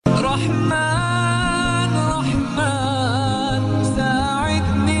رحمن رحمن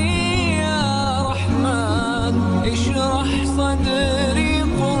ساعدني يا رحمن اشرح صدري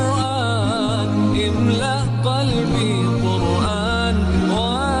قرآن املأ قلبي قرآن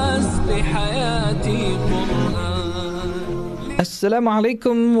واسق حياتي قرآن. Assalamu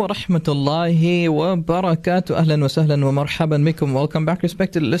alaikum wa rahmatullahi wa barakatuh. Ahlan wa sahlan wa marhaban bikum. Welcome back,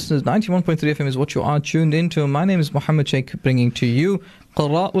 respected listeners. 91.3 FM is what you are tuned into. My name is Muhammad Sheikh, bringing to you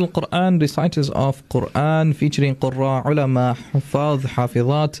Qura'ul Qur'an, Reciters of Qur'an, featuring Qurra, Ulama, Hufaz,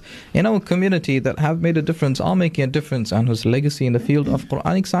 Hafizat in our community that have made a difference, are making a difference, and whose legacy in the field of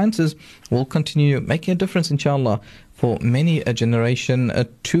Quranic sciences will continue making a difference, inshallah, for many a generation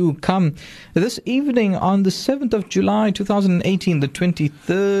to come. This evening on the 7th of July 2018, the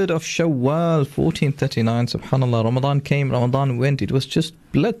 23rd of Shawwal 1439, subhanallah, Ramadan came, Ramadan went. It was just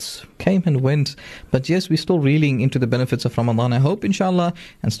blitz, came and went. But yes, we're still reeling into the benefits of Ramadan, I hope, inshallah,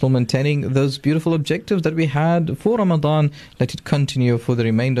 and still maintaining those beautiful objectives that we had for Ramadan. Let it continue for the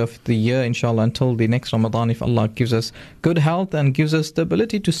remainder of the year, inshallah, until the next Ramadan, if Allah gives us good health and gives us the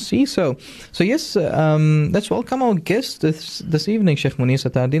ability to see so. So yes, let's welcome our guest this evening, Sheikh Munir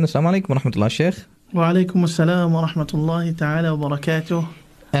Satardeen. Assalamu alaikum wa rahmatullah, Sheikh. Wa alaikum assalam wa rahmatullahi ta'ala wa barakatuh.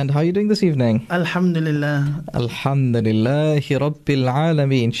 And how are you doing this evening? Alhamdulillah. Alhamdulillahi Rabbil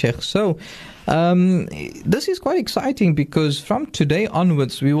Alameen, Sheikh. So, this is quite exciting because from today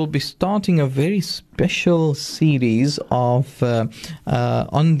onwards we will be starting a very special series of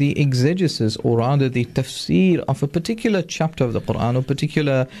on the exegesis, or rather the tafsir of a particular chapter of the Qur'an, or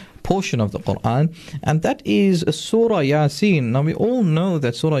particular portion of the Qur'an, and that is Surah Yasin. Now we all know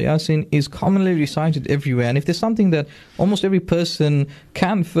that Surah Yasin is commonly recited everywhere, and if there's something that almost every person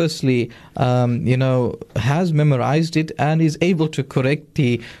can firstly has memorized it and is able to correct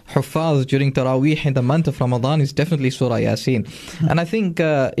the hufaz during Taraweeh in the month of Ramadan, is definitely Surah Yasin. And I think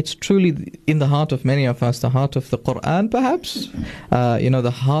it's truly in the heart of many of us, the heart of the Qur'an perhaps,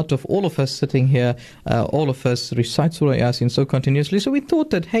 the heart of all of us sitting here. All of us recite Surah Yasin so continuously. So we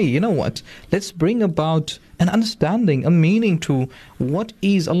thought that, hey, you know what, let's bring about an understanding, a meaning to what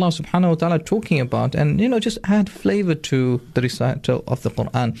is Allah subhanahu wa ta'ala talking about, and just add flavor to the recital of the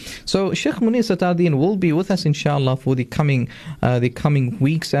Qur'an. So Sheikh Munir Satardeen will be with us inshallah for the coming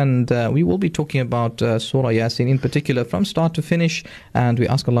weeks, and we will be talking about Surah Yasin in particular from start to finish, and we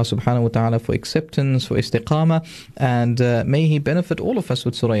ask Allah subhanahu wa ta'ala for acceptance, for istiqamah, and may He benefit all of us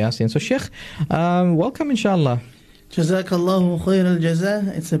with Surah Yasin. So Sheikh, welcome inshallah. Jazakallahu khair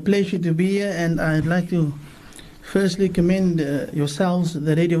al-jaza. It's a pleasure to be here, and I'd like to firstly commend yourselves,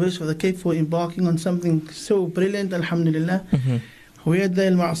 the Radio Voice for the Cape, for embarking on something so brilliant, alhamdulillah. We at the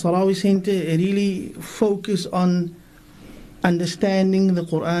Al-Ma'sarawi Center really focus on understanding the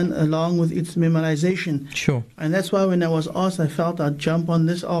Qur'an along with its memorization. Sure. And that's why when I was asked, I felt I'd jump on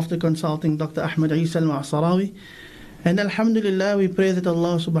this after consulting Dr. Ahmad Isa Al-Ma'sarawi. And alhamdulillah, we pray that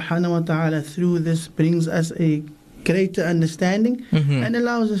Allah subhanahu wa ta'ala through this brings us a greater understanding and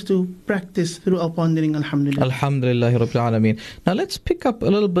allows us to practice through our pondering, alhamdulillah. Alhamdulillah Rabbil Alameen. Now let's pick up a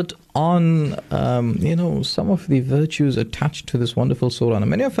little bit on some of the virtues attached to this wonderful surah. Now,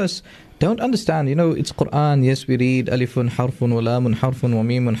 many of us don't understand, it's Qur'an. Yes, we read alifun harfun wa lamun harfun wa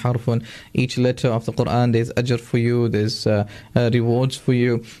mimun harfun. Each letter of the Qur'an, there's ajr for you, there's rewards for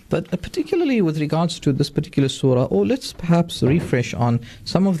you. But particularly with regards to this particular surah, let's perhaps refresh on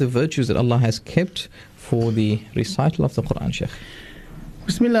some of the virtues that Allah has kept for the recital of the Qur'an, Sheikh.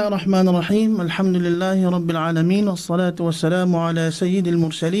 Bismillah ar-Rahman ar-Rahim. Alhamdulillahi Rabbil Alameen. Wassalatu wassalamu ala Sayyidil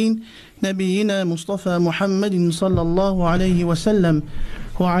Mursaleen. Nabiyyina Mustafa Muhammadin sallallahu alayhi wa sallam.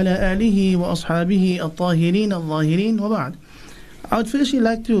 Wa ala alihi wa ashabihi al-tahirin al-zahirin wa ba'd. I would firstly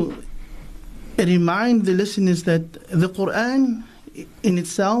like to remind the listeners that the Qur'an in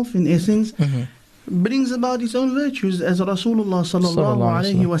itself, in essence, brings about its own virtues, as Rasulullah sallallahu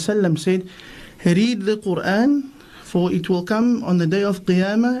alayhi wa sallam said, read the Qur'an, for it will come on the day of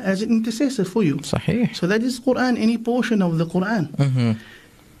Qiyamah as an intercessor for you. Sahih. So that is Qur'an, any portion of the Qur'an.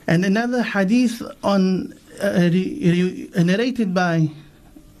 And another hadith on narrated by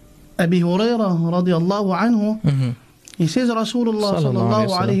Abi Hurairah radiyallahu anhu, he says, Rasulullah sallallahu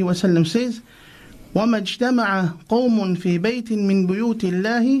alayhi wa sallam says, وَمَا اجْتَمَعَ قَوْمٌ فِي بَيْتٍ مِّن بُيُوتِ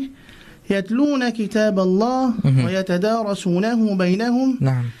اللَّهِ يتلون كتاب الله ويتدارسونه بينهم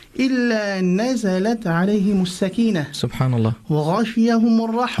إلا نزلت عليهم السكينة سبحان الله وغشيهم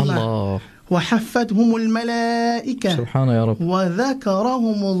الرحمة وحفتهم الملائكة سبحان يا رب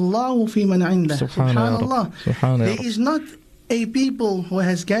وذكرهم الله في من عنده سبحان الله. There is not a people who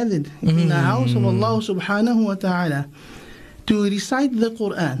has gathered in the house of Allah subhanahu wa ta'ala to recite the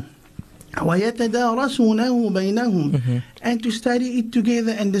Qur'an وَيَتَدَارَسُونَهُ بَيْنَهُم, and to study it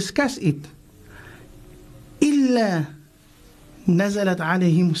together and discuss it. إِلَّا نَزَلَتْ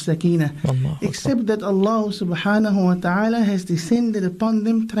عَلَيْهِمُ السَّكِينَةُ, except that Allah subhanahu wa ta'ala has descended upon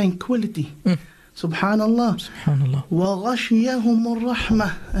them tranquility. Subhanallah. Subhanallah. وَغَشِيَهُمُ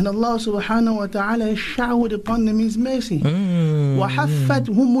الرَّحْمَةُ, and Allah subhanahu wa ta'ala has showered upon them His mercy.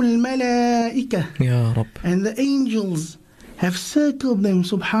 وَحَفَّتْهُمُ الْمَلَائِكَةُ, Ya Rabb. and the angels have circled them.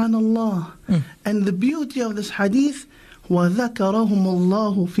 Subhanallah. And the beauty of this hadith, وَذَكَرَهُمُ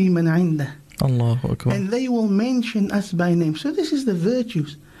اللَّهُ فِي مَنْ عِنْدَهُ, Allahu Akbar. and they will mention us by name. So this is the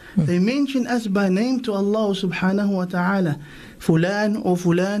virtues. They mention us by name to Allah subhanahu wa ta'ala. Fulan or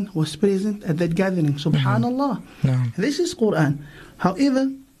Fulan was present at that gathering. Subhanallah. This is Qur'an.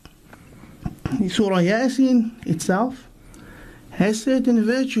 However, Surah Yasin itself has certain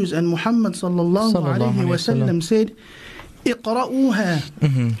virtues, and Muhammad sallallahu alayhi wa sallam said, اقرأوها,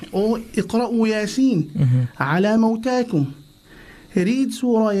 or اقرأوا ياسين على موتاكم. Read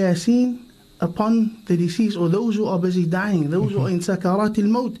Surah Yasin upon the deceased, or those who are busy dying, those who are in sakarat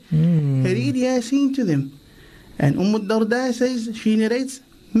al-maut. Read Yasin to them. And Darda says, she narrates,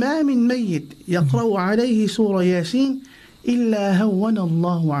 ما من ميت يقرأ عليه سورة ياسين إلا هون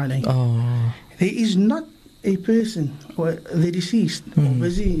الله عليه. There is not a person, or the deceased, or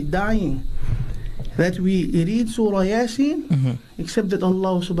busy dying, that we read Surah Yasin, except that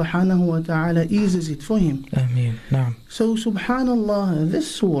Allah subhanahu wa ta'ala eases it for him. Ameen. Naam. So subhanallah,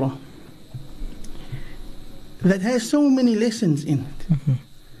 this surah that has so many lessons in it,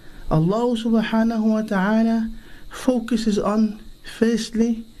 Allah subhanahu wa ta'ala focuses on,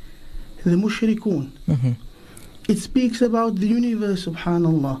 firstly, the mushrikun. It speaks about the universe,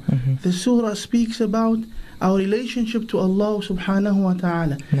 subhanallah. The surah speaks about our relationship to Allah subhanahu wa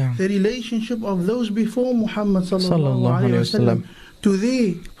ta'ala, the relationship of those before Muhammad sallallahu alayhi wa sallam to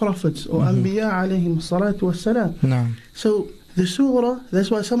their prophets or anbiya alayhim salatu wa salam. So the surah, that's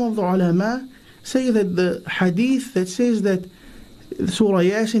why some of the ulama say that the hadith that says that Surah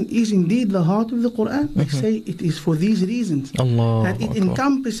Yasin is indeed the heart of the Qur'an, they say it is for these reasons, that it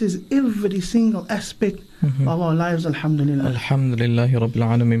encompasses every single aspect of our lives. Alhamdulillah. Alhamdulillahi Rabbil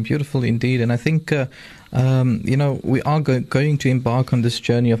Alameen. Beautiful indeed. And I think we are going to embark on this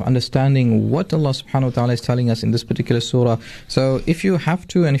journey of understanding what Allah subhanahu wa ta'ala is telling us in this particular surah. So if you have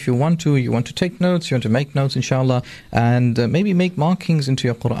to, and if you want to take notes, you want to make notes, inshallah, and maybe make markings into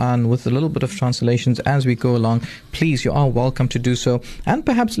your Qur'an with a little bit of translations as we go along, please, you are welcome to do so. And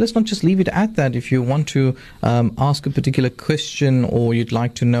perhaps let's not just leave it at that. If you want to ask a particular question, or you'd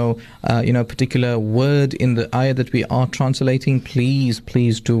like to know a particular word in the ayah that we are translating, please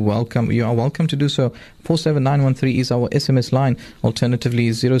do welcome. You are welcome to do so. 47913 is our SMS line. Alternatively,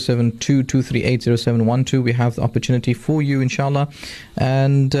 0722380712. We have the opportunity for you, inshallah.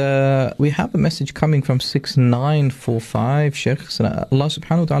 And we have a message coming from 6945. Sheikh, Allah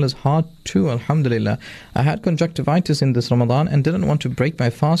subhanahu wa ta'ala's heart too, alhamdulillah. I had conjunctivitis in this Ramadan and didn't want to break my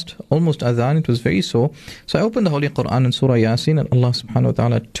fast. Almost adhan, it was very sore. So I opened the Holy Qur'an and Surah Yasin, and Allah subhanahu wa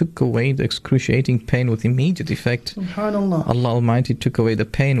ta'ala took away the excruciating pain with immediate effect. Subhanallah. Allah Almighty took away the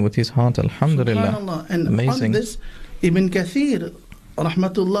pain with His heart, alhamdulillah. Subhanallah. And amazing. on this, Ibn Kathir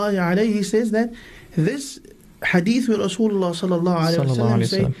rahmatullahi alayhi says that this hadith where Rasulullah sallallahu alayhi wa sallam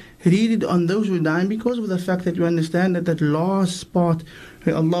say, read it on those who are dying, because of the fact that you understand that last part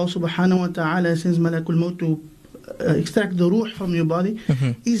where Allah subhanahu wa ta'ala sends Malakul Maut to extract the ruh from your body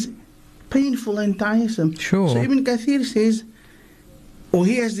is painful and tiresome. Sure. So Ibn Kathir says, or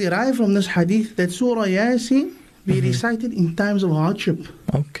he has derived from this hadith, that Surah Yasin be recited in times of hardship.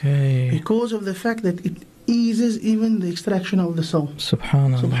 Okay. Because of the fact that it eases even the extraction of the soul.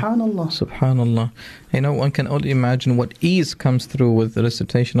 Subhanallah. Subhanallah. Subhanallah. One can only imagine what ease comes through with the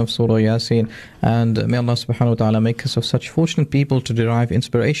recitation of Surah Yasin. And may Allah subhanahu wa ta'ala make us of such fortunate people to derive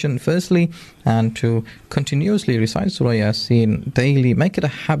inspiration, firstly, and to continuously recite Surah Yasin daily. Make it a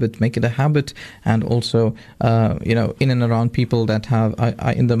habit, and also, in and around people that have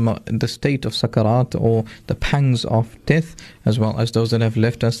in the state of sakarat, or the pangs of death, as well as those that have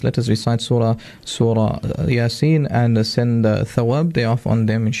left us. Let us recite Surah Yasin and send thawab thereof on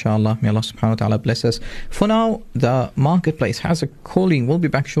them, inshallah. May Allah subhanahu wa ta'ala bless us. For now, the marketplace has a calling. We'll be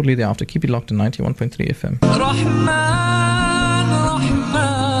back shortly thereafter. Keep it locked on 91.3 FM.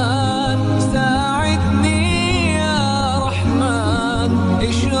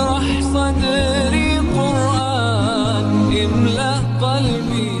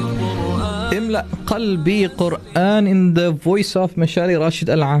 املأ Qalbi Qur'an in the voice of Mashari Rashid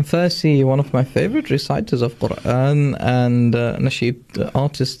Al-Anfasi, one of my favorite reciters of Qur'an and nasheed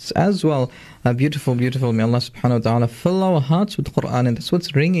artists as well. Beautiful, beautiful. May Allah subhanahu wa ta'ala fill our hearts with Qur'an, and that's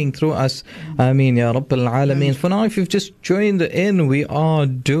what's ringing through us. Ameen, Ya Rabbil Alameen. For now, if you've just joined in, we are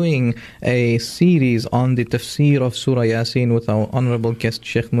doing a series on the tafsir of Surah Yasin with our honorable guest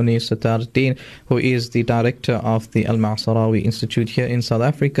Sheikh Munir Satardeen, who is the director of the Al-Ma'sarawi Institute here in South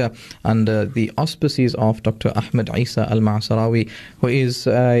Africa, under the auspices of Dr. Ahmed Isa Al-Ma'sarawi, who is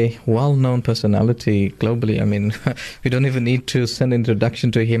a well-known personality globally. I mean, we don't even need to send an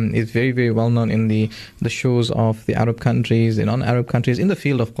introduction to him. He's very, very well known in the shores of the Arab countries, in non-Arab countries, in the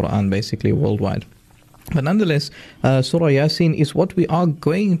field of Qur'an, basically worldwide. But nonetheless, Surah Yasin is what we are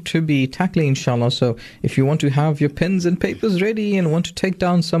going to be tackling, inshallah. So if you want to have your pens and papers ready and want to take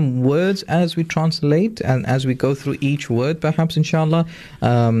down some words as we translate and as we go through each word, perhaps, inshallah,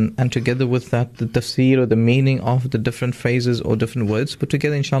 and together with that, the tafsir or the meaning of the different phrases or different words put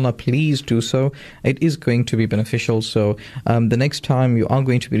together, inshallah, please do so. It is going to be beneficial. So the next time you are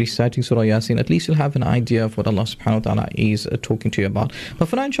going to be reciting Surah Yasin, at least you'll have an idea of what Allah subhanahu wa ta'ala is talking to you about. But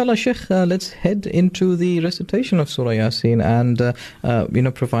for now, inshallah, Sheikh, let's head into the recitation of Surah Yasin and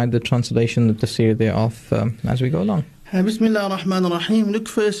provide the translation, the tafsir thereof as we go along. Bismillah ar-Rahman ar-Rahim. Look,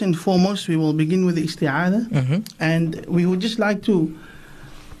 first and foremost, we will begin with the isti'adha. And we would just like to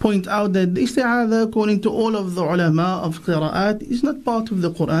point out that the isti'adha, according to all of the ulama of qira'at, is not part of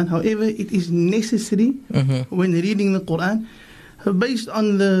the Qur'an. However, it is necessary when reading the Qur'an, based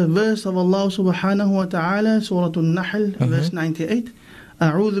on the verse of Allah subhanahu wa ta'ala, Surah An-Nahl, verse 98.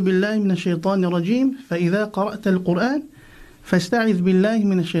 أعوذ بالله من الشيطان الرجيم فإذا قرأت القرآن فاستعذ بالله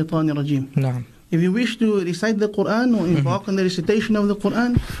من الشيطان الرجيم. نعم. If you wish to recite the Qur'an or embark on the recitation of the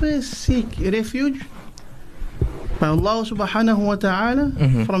Qur'an, first seek refuge by Allah subhanahu wa ta'ala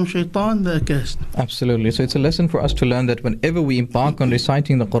from shaitan the accursed. Absolutely. So it's a lesson for us to learn that whenever we embark on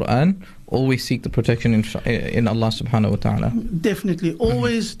reciting the Qur'an, always seek the protection in Allah subhanahu wa ta'ala. Definitely.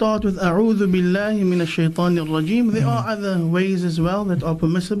 Always start with A'udhu billahi minash shaitanir rajim. There are other ways as well that are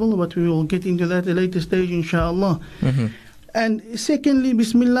permissible, but we will get into that at a later stage, inshallah. And secondly,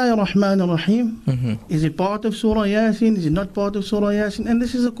 Bismillahir Rahmanir Rahim. Is it part of Surah Yasin? Is it not part of Surah Yasin? And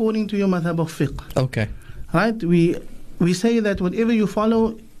this is according to your madhab of fiqh. Okay. Right? We say that whatever you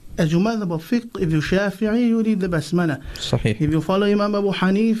follow as your madhab of fiqh, if you're Shafi'i, you read the basmala. Sahih. If you follow Imam Abu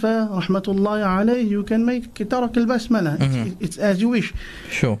Hanifa, rahmatullahi alayhi, you can make tarak al-basmala. It's as you wish.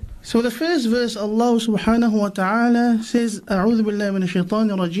 Sure. So the first verse, Allah subhanahu wa ta'ala says, أعوذ بالله من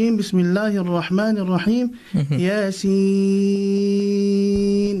الشيطان الرجيم بسم الله الرحمن الرحيم ياسين.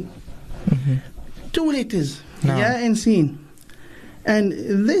 Two letters, Ya and Sin. And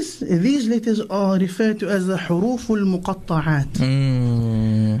these letters are referred to as the حروف المقطعات.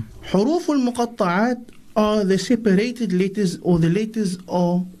 حروف المقطعات are the separated letters, or the letters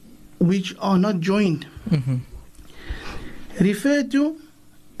which are not joined. Referred to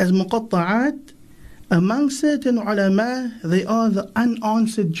as muqatta'at, among certain ulama, they are the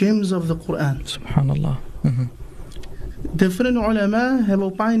unanswered gems of the Qur'an. Subhanallah. Different ulama have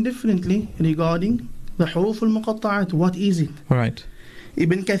opined differently regarding the huruf al-muqatta'at. What is it? Right.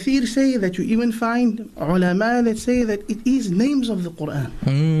 Ibn Kathir say that you even find ulama that say that it is names of the Qur'an.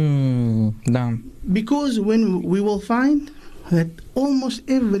 Because when we will find that almost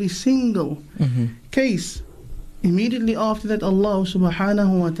every single case, immediately after that, Allah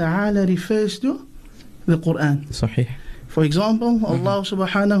subhanahu wa ta'ala refers to the Qur'an. Sahih. For example, Allah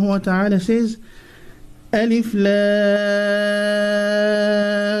subhanahu wa ta'ala says, Alif Lam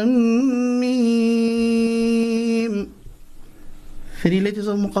Mim. 3 letters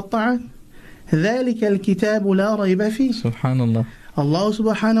of muqatta'at. ذَلِكَ الْكِتَابُ لَا رَيْبَ فِيهِ. Subhanallah. Allah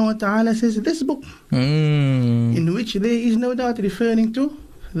subhanahu wa ta'ala says, this book, in which there is no doubt referring to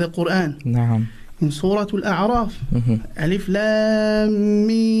the Qur'an. Naam. In Surah Al-A'raf, Alif Lam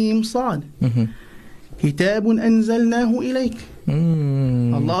Mim Sad. كتاب أنزلناه إليك.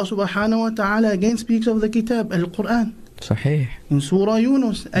 Allah subhanahu wa ta'ala again speaks of the kitab, Al-Qur'an. Sahih. In Surah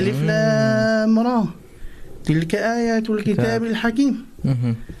Yunus, Alif Lam Ra. تلك آيات الكتاب الحكيم.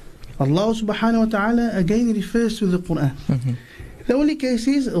 Allah subhanahu wa ta'ala again refers to the Qur'an. The only case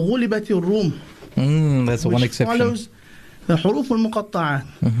is غُلِبَتِ الروم. That's one exception. Follows the huruf al-muqatta'at.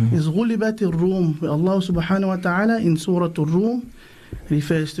 Is غُلِبَتِ الروم. Allah subhanahu wa ta'ala in Surah Al-Rum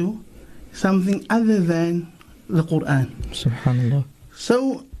refers to something other than the Qur'an. Subhanallah.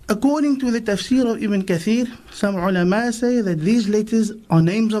 So, according to the tafsir of Ibn Kathir, some ulama say that these letters are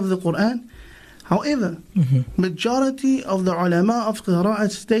names of the Qur'an. However, majority of the ulama of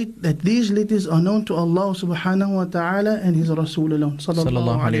qira'at state that these letters are known to Allah subhanahu wa ta'ala and His Rasul alone.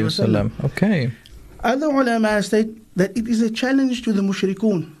 Sallallahu alayhi wa sallam. Okay. Other ulama state that it is a challenge to the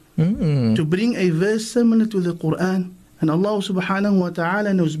mushrikun to bring a verse similar to the Qur'an, and Allah subhanahu wa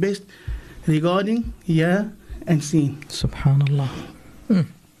ta'ala knows best regarding Ya and Sin. Subhanallah.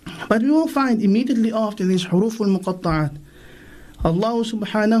 But we will find immediately after this huruf al-muqatta'at, Allah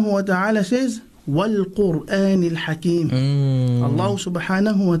subhanahu wa ta'ala says, وَالْقُرْآنِ الْحَكِيمِ. Allah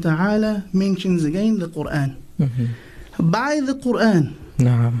subhanahu wa ta'ala mentions again the Qur'an. By the Qur'an,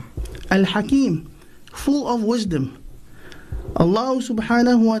 Al-Hakim, full of wisdom, Allah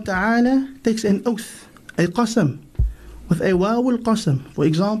subhanahu wa ta'ala takes an oath, a qasam, with a waw al-qasam. For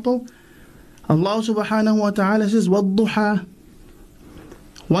example, Allah subhanahu wa ta'ala says, وَالضُّحَى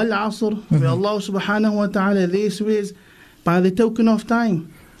وَالْعَصْرِ, where Allah subhanahu wa ta'ala there swears by the token of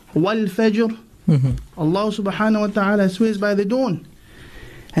time. وَالْفَجْرِ, Allah subhanahu wa ta'ala swears by the dawn.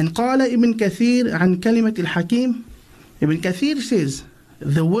 And قال Ibn Kathir عن كلمة الحكيم, Ibn Kathir says,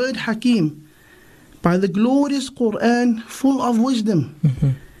 the word Hakim, by the glorious Qur'an full of wisdom,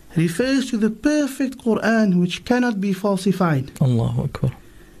 refers to the perfect Qur'an which cannot be falsified. Allahu Akbar.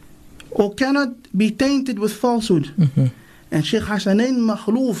 Or cannot be tainted with falsehood. And Shaykh Hasanain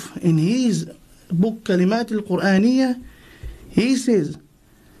Makhloof, in his book Kalimat al-Qur'aniyah, he says,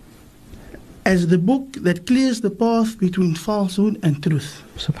 as the book that clears the path between falsehood and truth.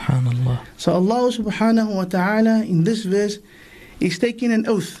 Subhanallah. So Allah subhanahu wa ta'ala in this verse is taking an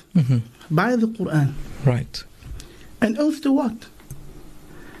oath by the Qur'an. Right. An oath to what?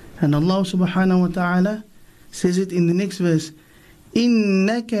 And Allah subhanahu wa ta'ala says it in the next verse,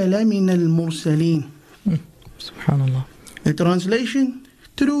 إِنَّكَ لَمِنَ الْمُرْسَلِينَ. Subhanallah. The translation,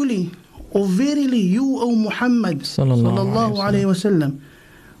 truly or verily you, O Muhammad sallallahu alayhi wa sallam,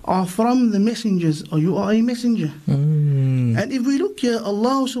 are from the messengers, or you are a messenger. And if we look here,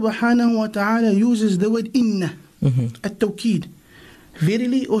 Allah subhanahu wa ta'ala uses the word inna, at-tawkeed,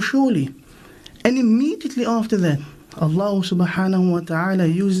 verily or surely. And immediately after that, Allah subhanahu wa ta'ala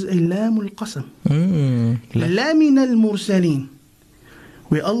uses a lam al-qasam, lamin al-mursaleen,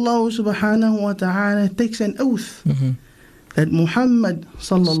 where Allah subhanahu wa ta'ala takes an oath that Muhammad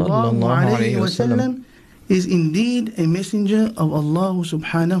sallallahu alayhi wa sallam is indeed a messenger of Allah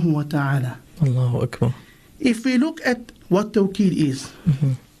subhanahu wa ta'ala. Allahu Akbar. If we look at what tawkeed is,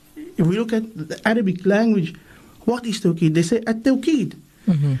 if we look at the Arabic language, what is tawkeed? They say at-tawkeed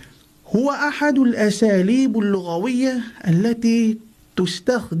هو أحد الأساليب اللغوية التي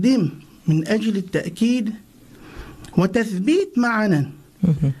تستخدم من أجل التأكيد وتثبيت معنى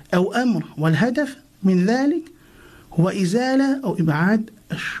أو أمر، والهدف من ذلك هو إزالة أو إبعاد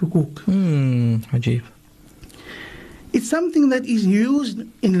الشكوك. عجيب. It's something that is used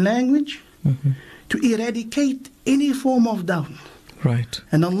in language to eradicate any form of doubt. Right.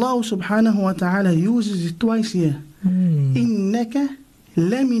 And Allah subhanahu wa ta'ala uses it twice here. إِنَّكَ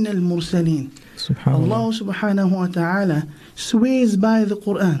لَمِنَ الْمُرْسَلِينَ. Allah subhanahu wa ta'ala swears by the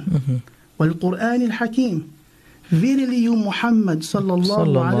Qur'an. وَالْقُرْآنِ الْحَكِيمِ. Verily you Muhammad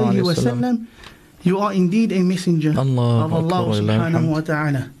sallallahu alayhi wa sallam, you are indeed a messenger of Allah subhanahu wa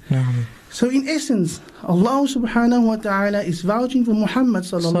ta'ala. So in essence, Allah subhanahu wa ta'ala is vouching for Muhammad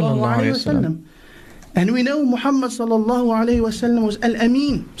sallallahu alayhi wa sallam. And we know Muhammad sallallahu alayhi wa sallam was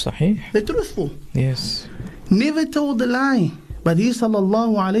al-Amin, the truthful. Yes. Never told the lie. But he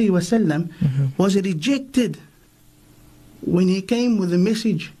sallallahu alayhi wa sallam was rejected when he came with a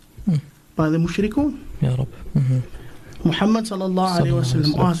message by the mushrikun. Ya Rab. Muhammad sallallahu alayhi wa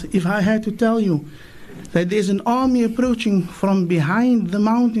sallam asked, if I had to tell you that there's an army approaching from behind the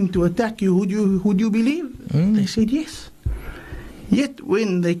mountain to attack you, would you believe? They said yes. Yet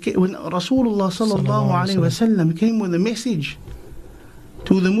when Rasulullah sallallahu alayhi wa sallam came with a message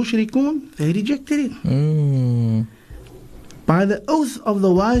to the mushrikun, they rejected it. By the oath of the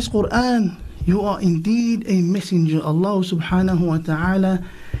wise Qur'an, you are indeed a messenger. Allah subhanahu wa ta'ala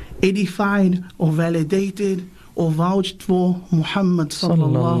edified or validated or vouched for Muhammad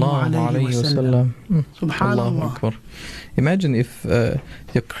sallallahu alayhi wa sallam. Subhanallah. Imagine if the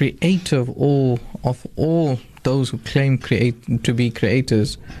creator of all those who claim to be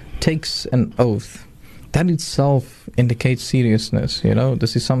creators takes an oath. That itself indicates seriousness. You know,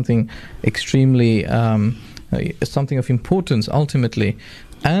 this is something extremely something of importance ultimately,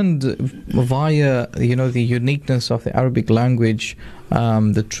 and via the uniqueness of the Arabic language,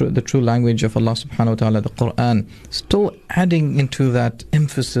 the true language of Allah subhanahu wa ta'ala, the Qur'an, still adding into that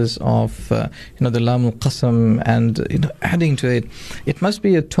emphasis of the lam al-qasam, and adding to it, it must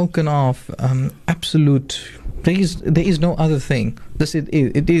be a token of absolute. There is no other thing.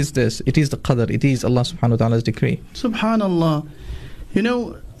 It is the qadr. It is Allah subhanahu wa ta'ala's decree. Subhanallah.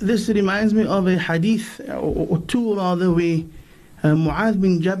 This reminds me of a hadith, or two rather, where Mu'adh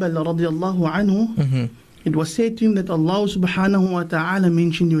bin Jabal radiallahu anhu, it was said to him that Allah subhanahu wa ta'ala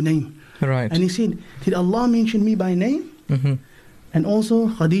mentioned your name. Right. And he said, did Allah mention me by name? And also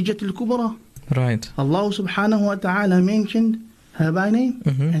Khadijat al-Kubra. Right. Allah subhanahu wa ta'ala mentioned her by name,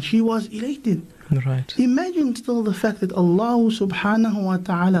 and she was elated. Right. Imagine still the fact that Allah subhanahu wa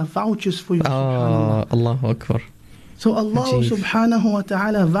ta'ala vouches for you. Ah, Allahu Akbar. So Allah Ajib. subhanahu wa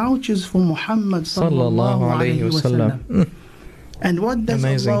ta'ala vouches for Muhammad sallallahu alayhi wa sallam. And what does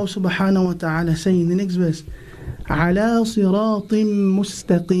Amazing. Allah subhanahu wa ta'ala say in the next verse? عَلَى صِرَاطٍ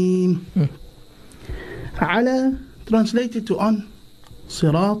مُسْتَقِيمٍ. Ala translated to on,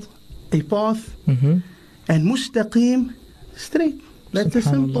 sirat, a path, and mustaqim, straight. That's the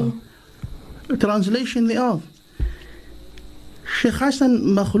simple translation thereof. Sheikh Hassan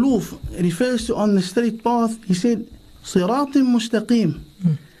Makhloof refers to on the straight path. He said, صراط مستقيم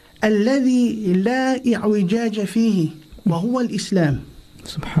الذي لا إعوجاج فيه وهو الإسلام.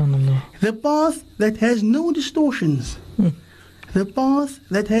 Subhanallah. The path that has no distortions, the path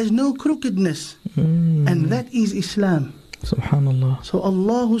that has no crookedness, and that is Islam. Subhanallah. So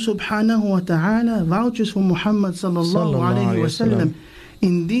Allah subhanahu wa ta'ala vouches for Muhammad sallallahu alayhi wa sallam.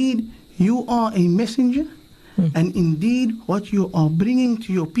 Indeed, you are a messenger, and indeed what you are bringing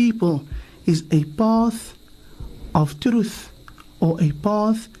to your people is a path of truth, or a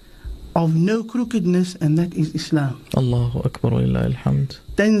path of no crookedness, and that is Islam. Allahu Akbar wa lillahi alhamd.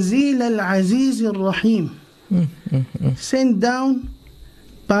 Tanzeel al-Aziz al-Rahim, sent down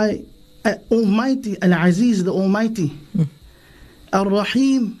by Almighty, Al-Aziz, the Almighty,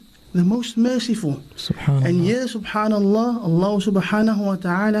 Ar-Rahim, the most merciful. Subhanallah. And here, subhanallah, Allah subhanahu wa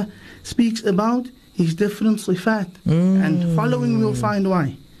ta'ala speaks about His different sifat. And following we'll find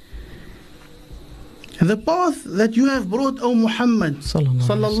why. The path that you have brought, O Muhammad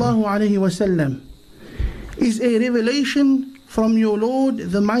sallallahu alayhi wa sallam, is a revelation from your Lord,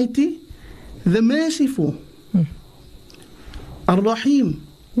 the Mighty, the Merciful. Ar-Rahim.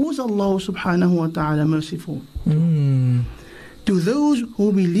 Who is Allah subhanahu wa ta'ala merciful? To those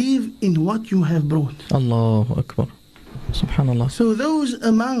who believe in what you have brought. Allahu Akbar. Subhanallah. So those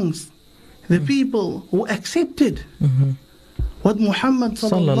amongst the people who accepted what Muhammad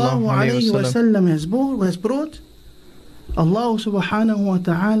sallallahu alayhi wa sallam has brought, Allah subhanahu wa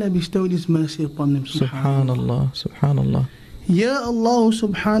ta'ala bestowed His mercy upon them. Subhanallah. Subhanallah. Ya Allah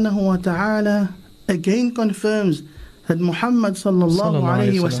subhanahu wa ta'ala again confirms that Muhammad sallallahu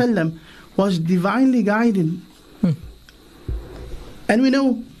alayhi wa sallam was divinely guided. And we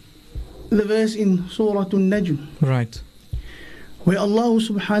know the verse in Surah An-Najm, Right. where Allah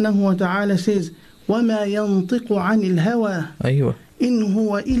subhanahu wa ta'ala says, وَمَا يَنطِقُ عَنِ الْهَوَىٰ أيوة. إِنْ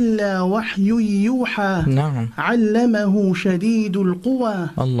هُوَ إِلَّا وَحْيٌ يُوحَىٰ نعم. عَلَّمَهُ شَدِيدُ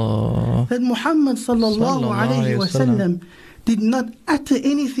الْقُوَىٰ. Allah. That Muhammad sallallahu alayhi wa sallam did not utter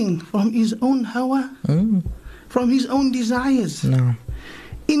anything from his own hawa, from his own desires. نعم.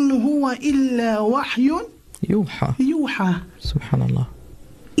 إِنْ هُوَ إِلَّا وَحْيٌ يوحى. يُوحَىٰ. Subhanallah.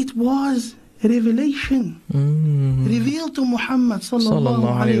 It was revelation revealed to Muhammad sallallahu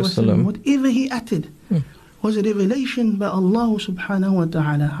alayhi wa sallam. Whatever he uttered was a revelation by Allah subhanahu wa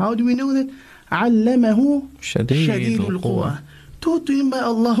ta'ala. How do we know that? عَلَّمَهُ شديد القوى. Taught to him by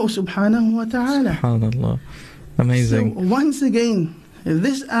Allah subhanahu wa ta'ala. Subhanallah. Amazing. So once again,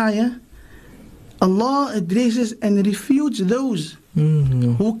 this ayah, Allah addresses and refutes those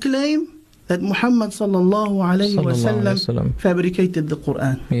who claim that Muhammad sallallahu alayhi wa sallam fabricated the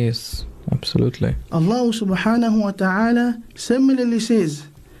Qur'an. Yes, absolutely. Allah subhanahu wa ta'ala similarly says,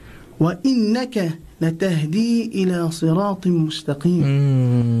 وَإِنَّكَ لَتَهْدِي إِلَى صِرَاطٍ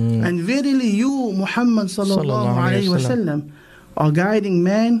مُسْتَقِيمٍ. And verily you, Muhammad sallallahu alayhi wa sallam, are guiding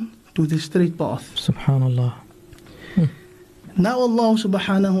man to the straight path. Subhanallah. Now Allah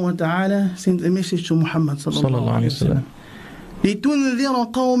subhanahu wa ta'ala sent a message to Muhammad sallallahu alayhi wa sallam.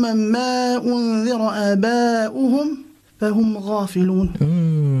 لِتُنذِرَ قَوْمًا مَا أُنذِرَ آبَاؤُهُمْ فَهُمْ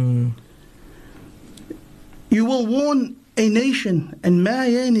غَافِلُونَ. You will warn a nation, and ma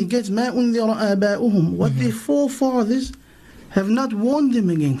yani gets ma unzira aba'uhum, what their forefathers have not warned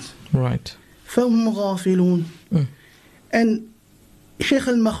them against. Right. فَهُمْ غَافِلُونَ. And Sheikh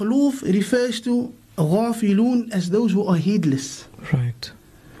al-Makhloof refers to غافلون as those who are heedless. Right.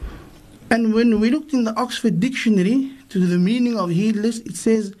 And when we looked in the Oxford Dictionary to the meaning of heedless, it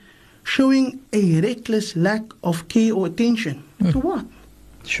says showing a reckless lack of care or attention. To what?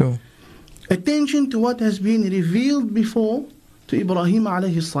 Sure. Attention to what has been revealed before to Ibrahim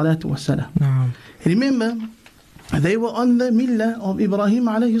alayhi salatu wasalam. Remember, they were on the millah of Ibrahim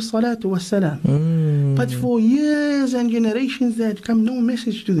alayhi salatu wasalam. But for years and generations there had come no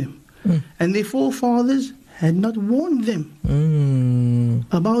message to them. And their forefathers had not warned them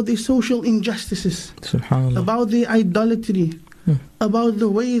about the social injustices, Subhanallah. about the idolatry, about the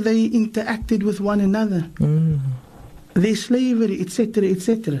way they interacted with one another, their slavery, etc.,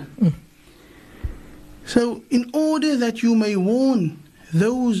 etc. So in order that you may warn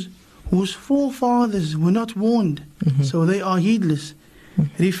those whose forefathers were not warned, so they are heedless,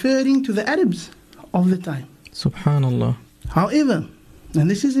 referring to the Arabs of the time. Subhanallah. However,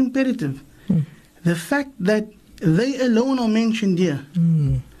 and this is imperative, the fact that they alone are mentioned here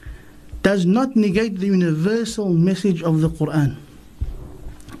does not negate the universal message of the Qur'an.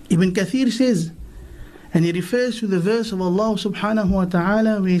 Ibn Kathir says, and he refers to the verse of Allah subhanahu wa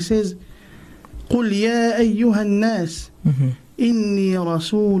ta'ala where he says, قُلْ يَا أَيُّهَا النَّاسِ إِنِّي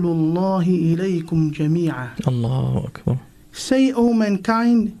رَسُولُ اللَّهِ إِلَيْكُمْ جَمِيعًا. Allahu Akbar. Say, O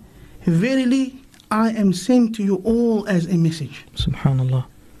mankind, verily I am sent to you all as a message. Subhanallah.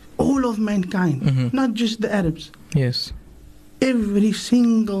 All of mankind, not just the Arabs. Yes. Every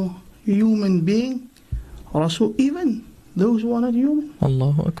single human being, Rasul, even those who are not human.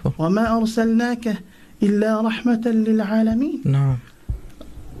 Allahu Akbar. وَمَا أَرْسَلْنَاكَ إِلَّا رَحْمَةً لِلْعَالَمِينَ. Naam.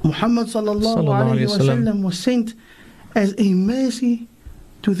 Muhammad sallallahu alayhi wa sallam was sent as a mercy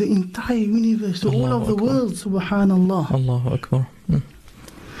to the entire universe, to all of the world, subhanallah. Allahu Akbar.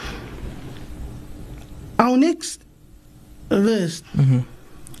 Our next verse,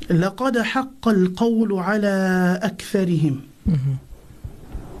 لَقَدْ حَقَّ الْقَوْلُ عَلَىٰ أَكْثَرِهِمْ.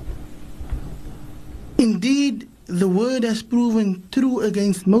 Indeed, the word has proven true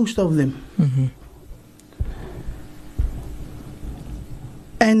against most of them.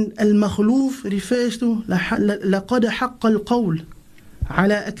 And al-makhluf refers to لَقَدْ حَقَّ الْقَوْلُ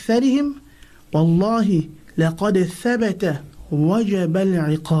عَلَىٰ أَكْثَرِهِمْ وَاللَّهِ لَقَدْ ثَبَتَ وَجَبَ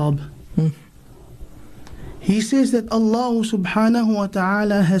الْعِقَابِ. He says that Allah subhanahu wa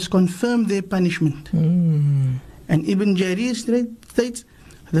ta'ala has confirmed their punishment. And Ibn Jarir states,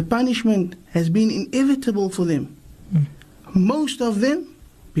 the punishment has been inevitable for them. Most of them,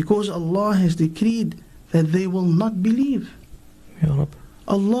 because Allah has decreed that they will not believe. Ya Rab.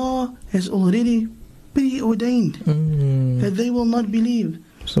 Allah has already preordained that they will not believe.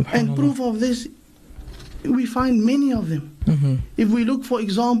 And proof of this, we find many of them. If we look, for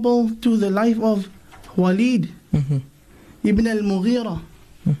example, to the life of Walid ibn al-Mughira,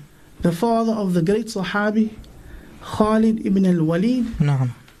 the father of the great Sahabi Khalid ibn al-Walid,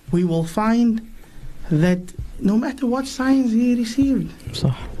 we will find that no matter what signs he received,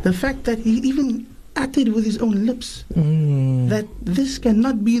 the fact that he even uttered with his own lips that this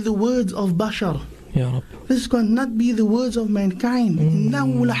cannot be the words of Bashar, this cannot be the words of mankind,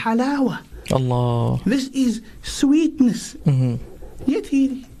 إِنَّهُ لَحَلَاوَةٌ, Allah, this is sweetness. Yet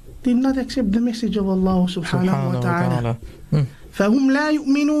he did not accept the message of Allah subhanahu wa ta'ala. فَهُمْ لَا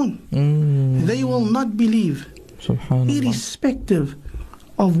يُؤْمِنُونَ. They will not believe, irrespective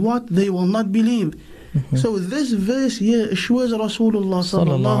of what they will not believe. So this verse here assures Rasulullah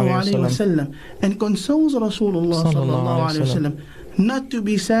sallallahu alayhi wa sallam and consoles Rasulullah sallallahu alayhi wa sallam not to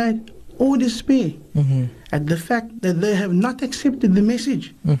be sad or despair at the fact that they have not accepted the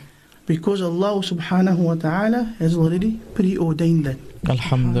message, because Allah subhanahu wa ta'ala has already preordained that.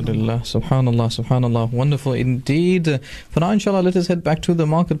 Alhamdulillah, subhanallah, subhanallah, wonderful indeed. For now, inshallah, let us head back to the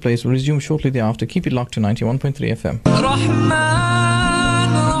marketplace. We'll resume shortly thereafter. Keep it locked to 91.3 FM.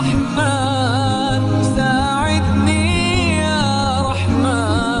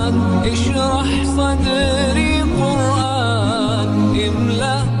 اشرح صدري قرآن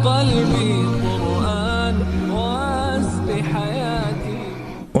املأ قلبي قرآن واسق حياتي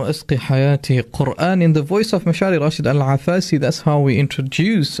واسق حياتي Qur'an in the voice of Mashari Rashid Al-Afasi. That's how we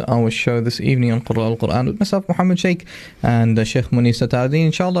introduce our show this evening on Qur'an with myself, Muhammad Sheikh, and Sheikh Munisa Ta'adeen,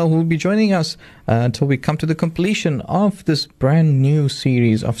 inshallah, who will be joining us until we come to the completion of this brand new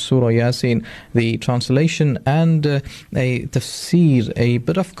series of Surah Yasin, the translation and a tafsir, a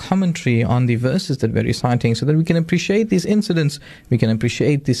bit of commentary on the verses that we're reciting, so that we can appreciate these incidents, we can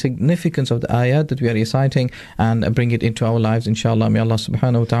appreciate the significance of the ayat that we are reciting, and bring it into our lives, inshallah. May Allah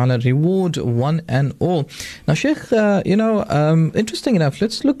subhanahu wa ta'ala reward one and all. Now, Sheikh, interesting enough,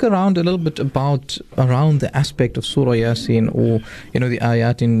 let's look around a little bit around the aspect of Surah Yasin, or the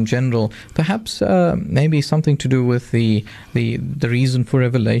ayat in general. Perhaps maybe something to do with the reason for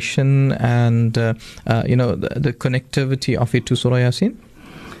revelation and the connectivity of it to Surah Yasin.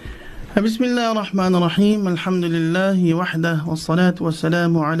 Bismillah ar-Rahman ar-Rahim. Alhamdulillahi wahdah wassalatu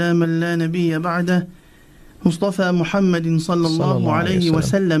wassalamu ala man la nabiyya ba'dah Mustafa Muhammadin sallallahu alayhi wa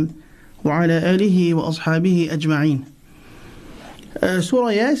sallam wa ala alihi wa ashabihi ajma'in.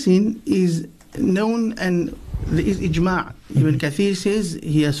 Surah Yasin is known, and there is ijma'. Ibn Kathir says,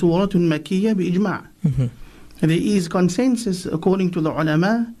 هي سورة مكية بإجماع. there is consensus according to the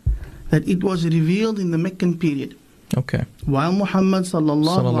ulama that it was revealed in the Meccan period. Okay. While Muhammad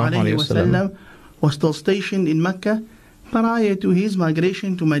sallallahu alayhi wasallam was still stationed in Mecca prior to his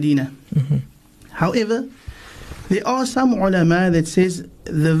migration to Medina. However, there are some ulama that say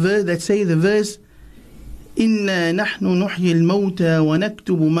the verse إِنَّا نَحْنُ نُحْيِي الْمَوْتَى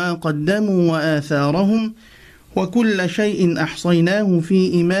وَنَكْتُبُ مَا قَدَّمُوا وَآثَارَهُمْ وَكُلَّ شَيْءٍ أَحْصَيْنَاهُ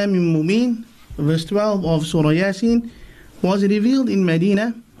فِي إِمَامٍ مُبِينٍ. Verse 12 of Surah Yasin was revealed in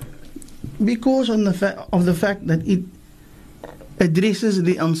Medina because of the fact that it addresses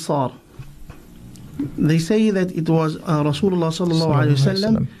the Ansar. They say that it was Rasulullah sallallahu alayhi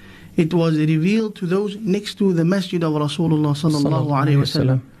wasallam. It was revealed to those next to the masjid of Rasulullah sallallahu alayhi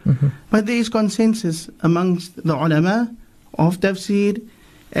wasallam. But there is consensus amongst the ulama of tafsir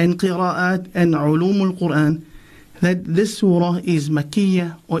and qira'at and ulum al-Qur'an that this surah is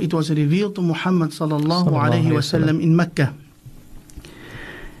Makkiyah, or it was revealed to Muhammad sallallahu alayhi wasallam in Mecca.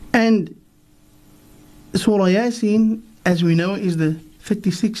 And Surah Yasin, as we know, is the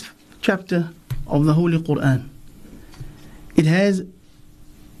 36th chapter of the Holy Qur'an. It has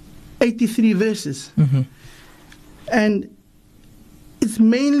 83 verses. And it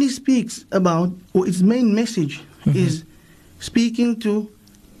mainly speaks about, or its main message is speaking to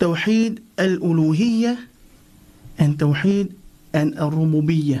Tawheed al-Uluhiyyah and Tawheed and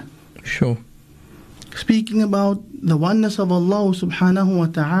al-Rububiyyah. Sure. Speaking about the oneness of Allah subhanahu wa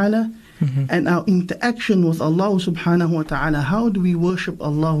ta'ala and our interaction with Allah subhanahu wa ta'ala. How do we worship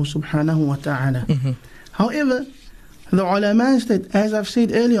Allah subhanahu wa ta'ala? However, the ulama that, as I've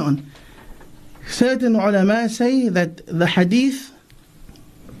said earlier on, certain ulama say that the hadith,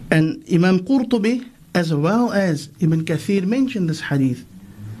 and Imam Qurtubi as well as Ibn Kathir mentioned this hadith,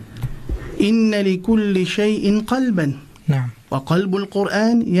 إِنَّ لِكُلِّ شَيْءٍ قَلْبًا وَقَلْبُ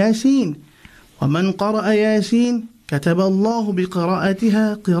الْقُرْآنِ يَاسِينَ وَمَنْ قَرَأَ يَاسِينَ كتب الله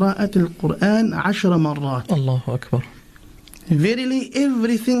بقراءتها قراءة القرآن 10 مرات. Allahu Akbar. Verily,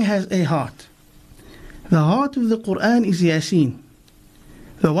 everything has a heart. The heart of the Qur'an is Yasin.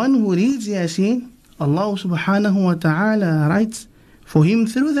 The one who reads Yasin, Allah subhanahu wa ta'ala writes for him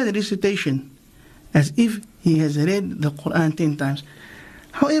through that recitation as if he has read the Qur'an 10 times.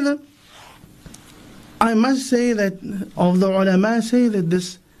 However, I must say that of the ulama say that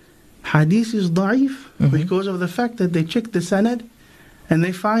this hadith is da'if because of the fact that they check the sanad and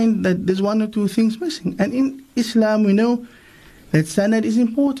they find that there's one or two things missing. And in Islam we know that sanad is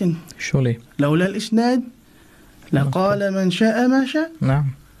important. Surely. لولا الإسناد لقال من شاء ما شاء.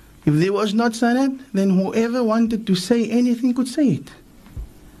 نعم. If there was not sanad, then whoever wanted to say anything could say it.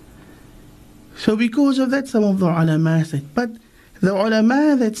 So because of that, some of the ulama said. But the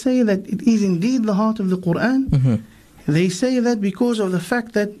ulama that say that it is indeed the heart of the Qur'an, they say that because of the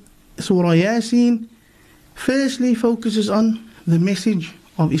fact that Surah Yasin firstly focuses on the message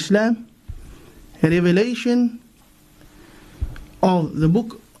of Islam, a revelation of the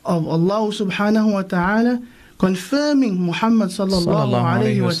book of Allah subhanahu wa ta'ala, confirming Muhammad sallallahu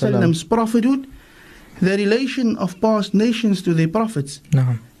alayhi wa sallam's prophethood, the relation of past nations to their prophets,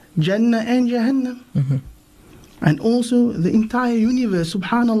 Jannah and Jahannam, and also the entire universe.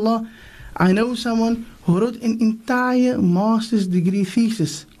 Subhanallah, I know someone who wrote an entire master's degree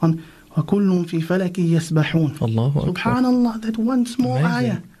thesis on وَكُلُّمْ فِي فَلَكِ يَسْبَحُونَ. Subhanallah, that one small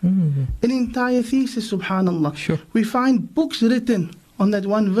ayah, an entire thesis, subhanallah. Sure. We find books written on that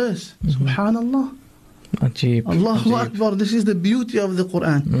one verse, subhanallah. Ajib. Allahu Akbar, this is the beauty of the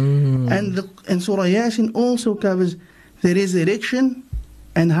Qur'an. And Surah Yasin also covers the resurrection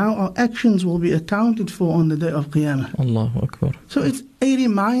and how our actions will be accounted for on the day of Qiyamah. Allahu Akbar. So it's a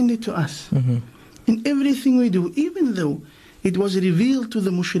reminder to us in everything we do, even though it was revealed to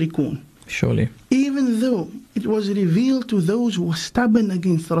the mushrikun, surely, even though it was revealed to those who were stubborn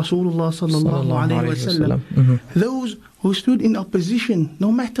against Rasulullah sallallahu alayhi wasallam, those who stood in opposition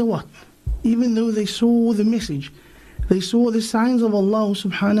no matter what, even though they saw the message, they saw the signs of Allah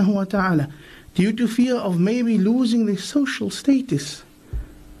subhanahu wa ta'ala, due to fear of maybe losing their social status,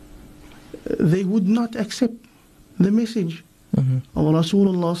 they would not accept the message of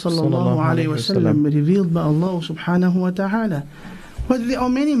Rasulullah sallallahu alayhi wasallam revealed by Allah subhanahu wa ta'ala. But there are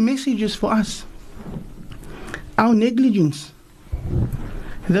many messages for us. Our negligence,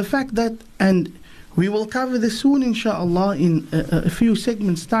 the fact that, and we will cover this soon inshaAllah in a few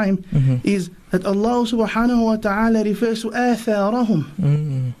segments time, is that Allah subhanahu wa ta'ala refers to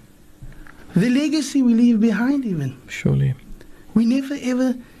atharahum, the legacy we leave behind even. Surely. We never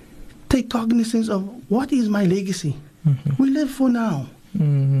ever take cognizance of what is my legacy. We live for now.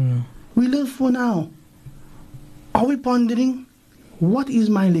 We live for now. Are we pondering, what is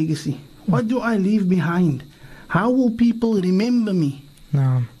my legacy? What do I leave behind? How will people remember me?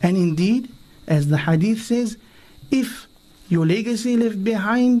 No. And indeed, as the hadith says, if your legacy left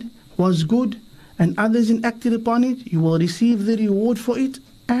behind was good and others enacted upon it, you will receive the reward for it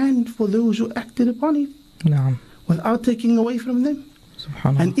and for those who acted upon it No. without taking away from them.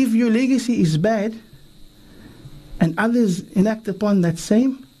 Subhanallah. And if your legacy is bad and others enact upon that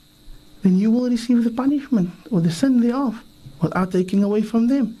same, then you will receive the punishment or the sin thereof without taking away from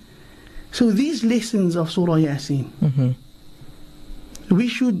them. So these lessons of Surah Yasin, we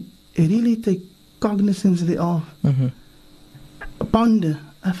should really take cognizance thereof. Ponder.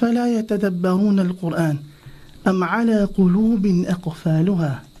 أفلا يتدبرون القرآن أم على قلوب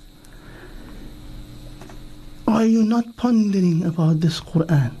أقفالها. Are you not pondering about this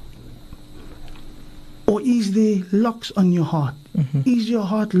Qur'an? Or is there locks on your heart? Is your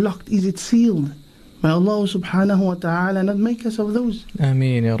heart locked? Is it sealed? May Allah subhanahu wa ta'ala not make us of those.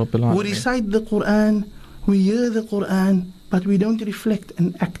 Ameen ya Rabbil Alameen. We recite the Qur'an, we hear the Qur'an, but we don't reflect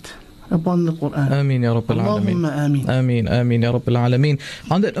and act upon the Qur'an. Ameen ya Rabbil Alameen. Allahumma ameen. Ameen, ameen ya Rabbil Alameen.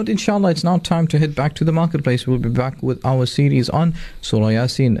 On that note, inshallah, it's now time to head back to the marketplace. We'll be back with our series on Surah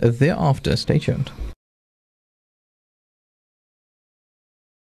Yasin thereafter. Stay tuned.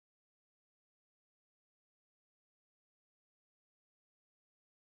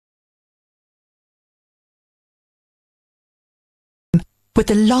 With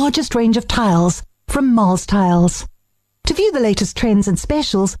the largest range of tiles from Miles Tiles. To view the latest trends and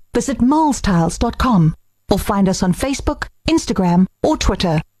specials, visit milestiles.com or find us on Facebook, Instagram or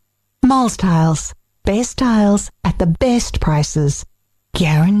Twitter. Miles Tiles. Best tiles at the best prices.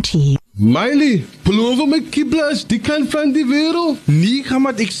 Guaranteed. Miley, beloof my kibla is die kant van die wereld. Nee,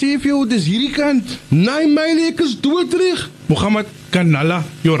 Muhammad, ek sê vir jou, dis hierdie kant. Nee, Miley, ek is doodrig. Muhammad, Kanala,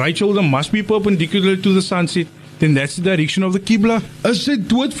 your right shoulder must be perpendicular to the sunset. Then that's the direction of the Qibla. Is dit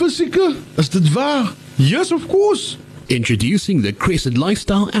doodverseker? Is dit waar? Yes, of course. Introducing the Crescent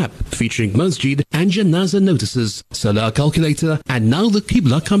Lifestyle app featuring Masjid and Janaza notices, Salah calculator, and now the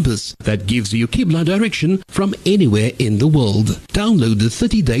Qibla compass that gives you Qibla direction from anywhere in the world. Download the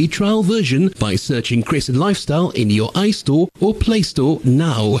 30-day trial version by searching Crescent Lifestyle in your iStore or Play Store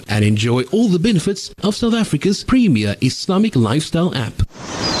now and enjoy all the benefits of South Africa's premier Islamic lifestyle app.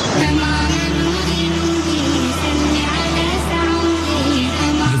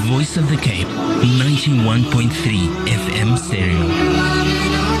 Voice of the Cape, 91.3 FM stereo.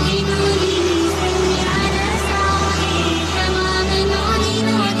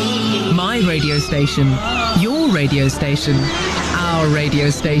 My radio station, your radio station, our radio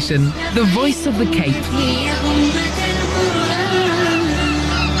station, the Voice of the Cape.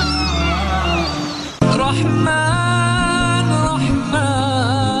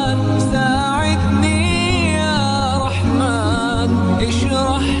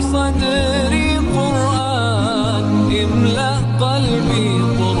 صدري قرآن املأ قلبي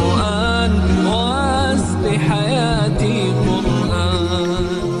قرآن واسق حياتي قرآن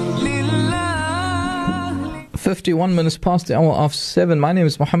لله 51 minutes past the hour of 7. My name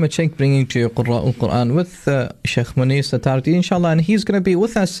is Muhammad Sheikh, bringing to you Qur'an with Sheikh Munir Satardi, inshallah, and he's going to be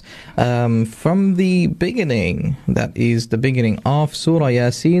with us from the beginning. That is the beginning of Surah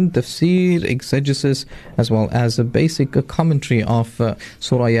Yasin, tafsir, exegesis, as well as a basic commentary of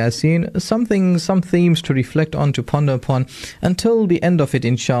Surah Yasin. Some themes to reflect on, to ponder upon, until the end of it,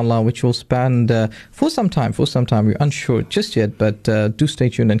 inshallah, which will span for some time. We're unsure just yet, but do stay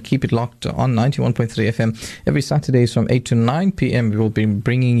tuned and keep it locked on 91.3 FM. Every Saturdays from 8 to 9 p.m. we will be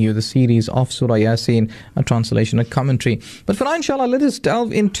bringing you the series of Surah Yasin, a translation and commentary. But for now, inshallah, let us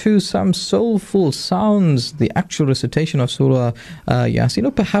delve into some soulful sounds, the actual recitation of Surah Yasin,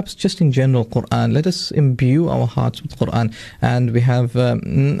 or perhaps just in general Qur'an. Let us imbue our hearts with Qur'an. And we have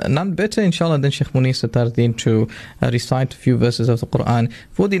none better, inshallah, than Sheikh Munir Satardeen to recite a few verses of the Qur'an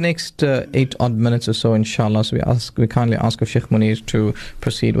for the next 8 odd minutes or so, inshallah. So we kindly ask of Sheikh Munir to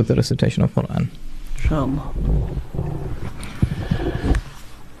proceed with the recitation of Qur'an. inshallah.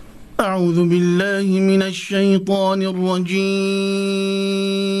 أعوذ بالله من الشيطان الرجيم.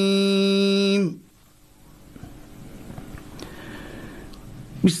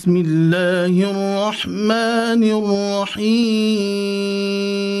 بسم الله الرحمن الرحيم.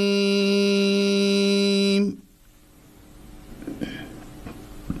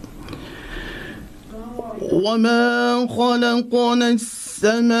 وما خلقنا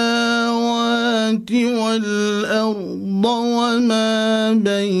السماوات والأرض وما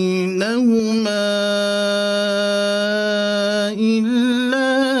بينهما إلا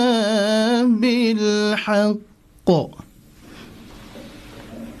بالحق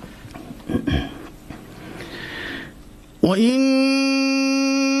وإن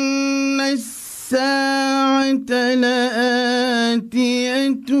الساعة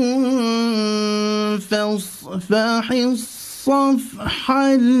لآتية فاصفح الصفح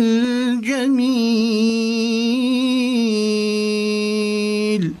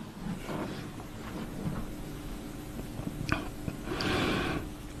الجميل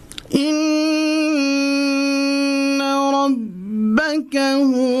إن ربك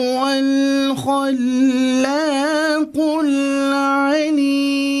هو الخلاق العليم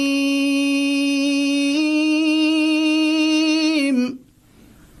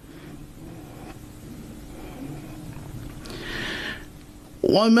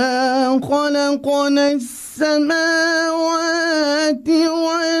وما خلقنا السماوات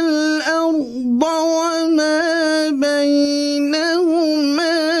والأرض وما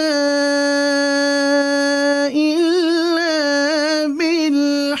بينهما إلا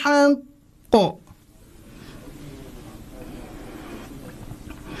بالحق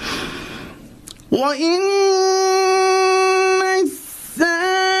وإن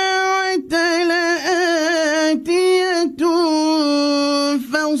الساعة لآتية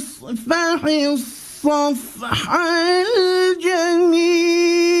فاصفح الصفح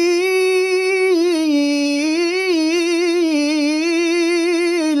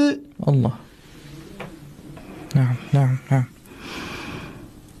الجميل الله. نعم نعم نعم.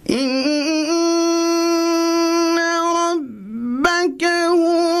 إن ربك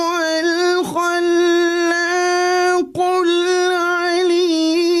هو الخلاق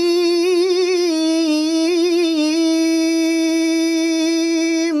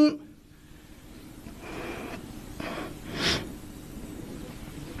العليم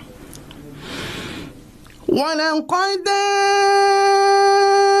ولقد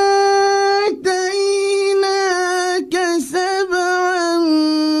آتيناك سبعا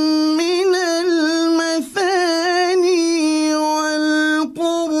من المثاني والقرآن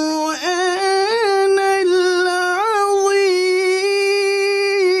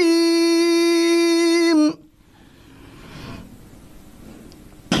العظيم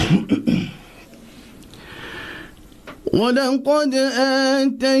ولقد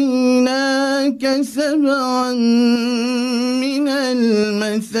آتيناك سبعا من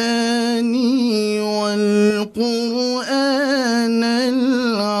المثاني والقرآن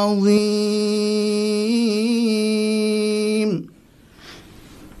العظيم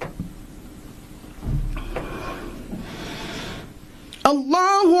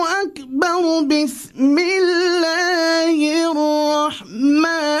الله أكبر بسم الله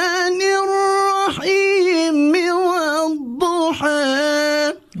الرحمن الرحيم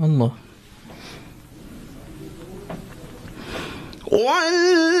والضحى الله.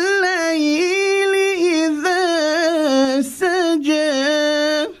 والليل إذا سجى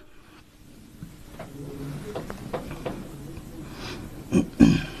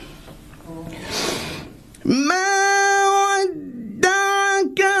ما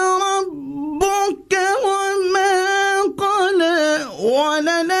ودعك ربك وما قلى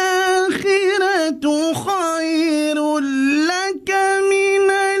وللآخرة خير لك من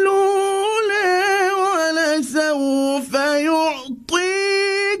الأولى ولسوف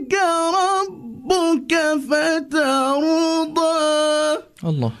يعطيك ربك فترضى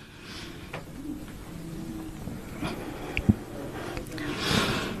الله.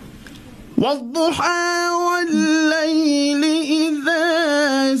 والضحى والليل إذا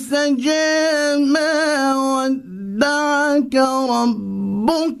سجى ما ودعك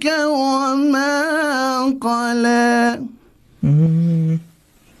ربك وما قلى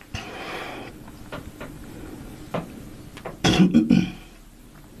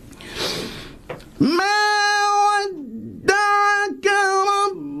ما ودعك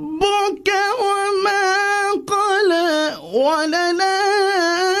ربك وما قلى وللآخرة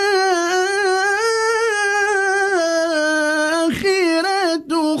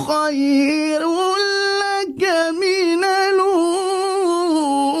خير لك من الأولى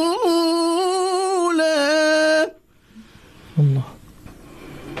الله.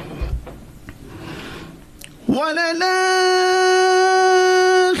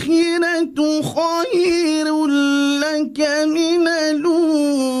 وللآخرة خير لك من الأولى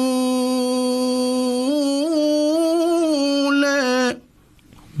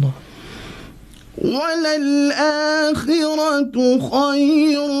وللآخرة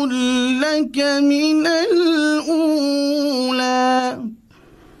خير لك من الأولى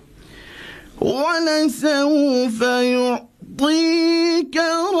ولسوف يعطيك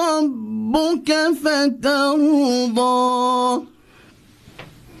ربك فترضى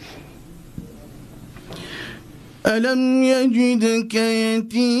ألم يجدك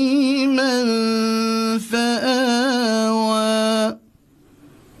يتيما فآوى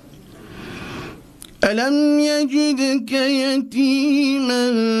ألم يجدك يتيما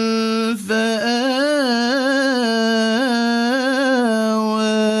فآوى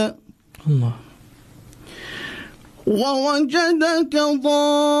Allah. ووجدك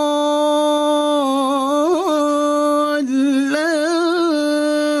ضالا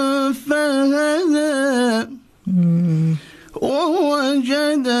فهدى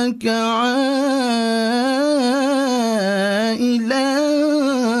ووجدك عائلا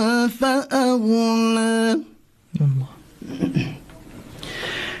فأغنى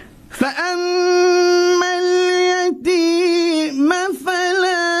فأما اليتيم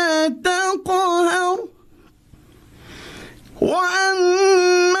فلا تقهر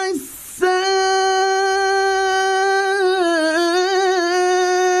وأما السائل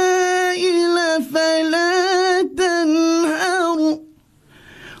فلا تنهر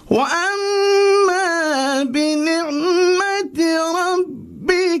وأما بنعمة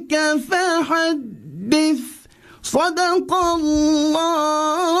ربك فحدث صدق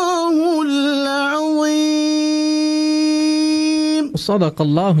الله العظيم. صدق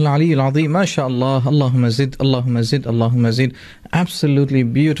الله العلي العظيم. MashaAllah. Allahumma zid, Allahumma zid, Allahumma zid. Absolutely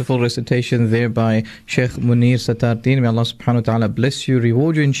beautiful recitation there by Sheikh Munir Satardeen. May Allah subhanahu wa ta'ala bless you,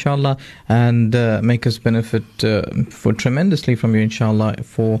 reward you inshallah, and make us benefit for tremendously from you inshallah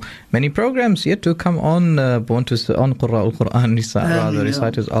for many programs yet to come on on Qur'an,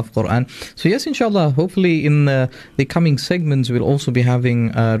 Reciters of Quraan. So yes, inshallah, hopefully in the coming segments we'll also be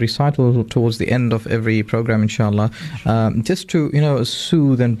having recital towards the end of every program inshallah, just to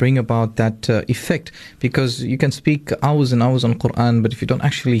soothe and bring about that effect, because you can speak hours and hours on Qur'an, but if you don't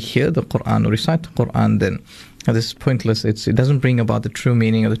actually hear the Qur'an or recite the Qur'an, then this is pointless. It doesn't bring about the true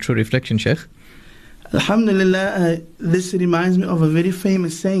meaning or the true reflection, Sheikh. Alhamdulillah, this reminds me of a very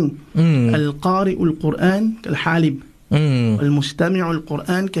famous saying, Al-Qari'u al-Qur'an kal-halib, Al-Mustami'u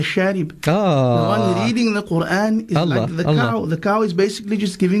al-Qur'an kal-sharib. The one reading the Qur'an is like the cow. The cow is basically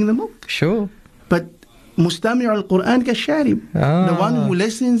just giving the milk. Sure. But Mustami' al-Qur'an ka-sharib. The one who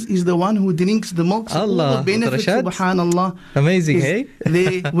listens is the one who drinks the milk. So all the benefits, subhanallah. Amazing, hey?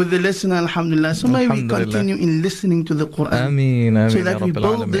 There with the listener, alhamdulillah. So may we continue in listening to the Qur'an. Ameen, ameen, so that we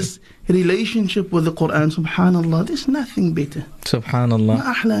build this relationship with the Qur'an, subhanallah. There's nothing better. Subhanallah.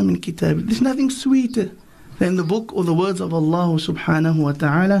 Ma ahla min kitab. There's nothing sweeter than the book or the words of Allah subhanahu wa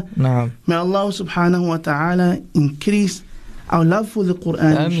ta'ala. Naam. May Allah subhanahu wa ta'ala increase our love for the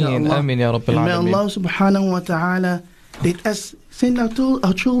Qur'an, inshallah. Ameen, ya Rabbil And may Alameen. Allah subhanahu wa ta'ala let us send our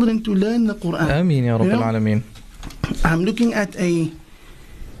children to learn the Qur'an. Ameen, ya Rabbil Alameen. I'm looking at a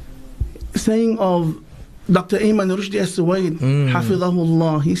saying of Dr. Ayman Rushdi As-Suwaid,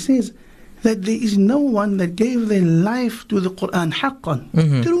 Hafidhahullah. He says that there is no one that gave their life to the Qur'an, haqqan,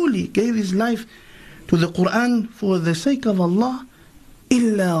 truly gave his life to the Qur'an for the sake of Allah,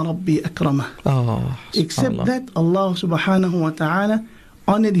 إِلَّا رَبِّي أَكْرَمَهُ. Except that Allah subhanahu wa ta'ala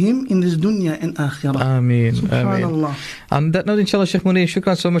honored him in this dunya and akhirah. Ameen. Subhanallah. On that note, inshallah, Sheikh Munir,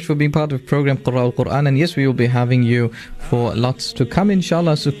 shukran so much for being part of the program Qur'an al-Qur'an. And yes, we will be having you for lots to come,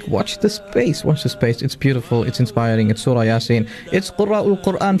 inshallah. So watch the space. Watch the space. It's beautiful. It's inspiring. It's Surah Yasin. It's Qur'an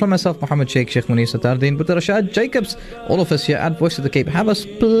al-Qur'an. From myself, Muhammad Sheikh Munir Satardeen, Buta Rashad Jacobs, all of us here at Voice of the Cape. Have a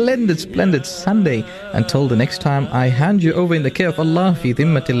splendid, splendid Sunday. Until the next time, I hand you over in the care of Allah. Fi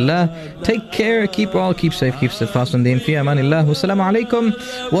dhimmatillah. Take care. Keep well. Keep safe. Keep steadfast. And then fi amanillah. Wassalamu alaikum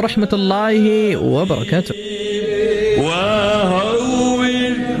wa rahmatullahi wa barakatuh. Wow.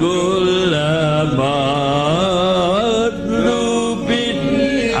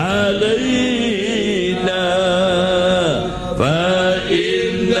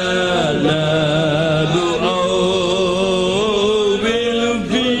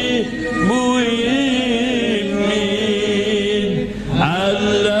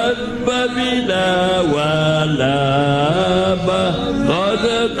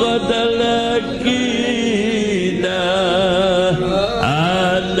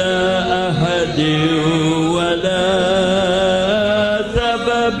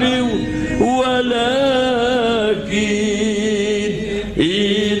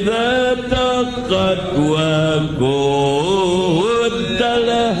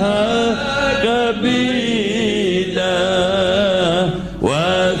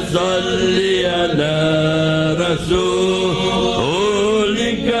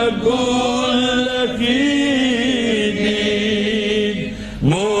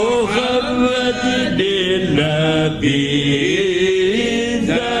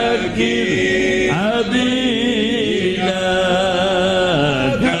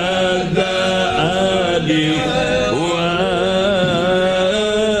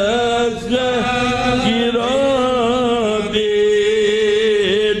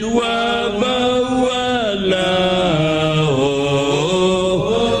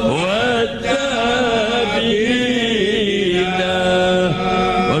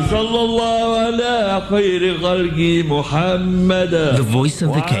 خير خلق محمد. The Voice of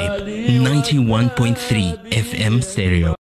the Cape, 91.3 FM stereo.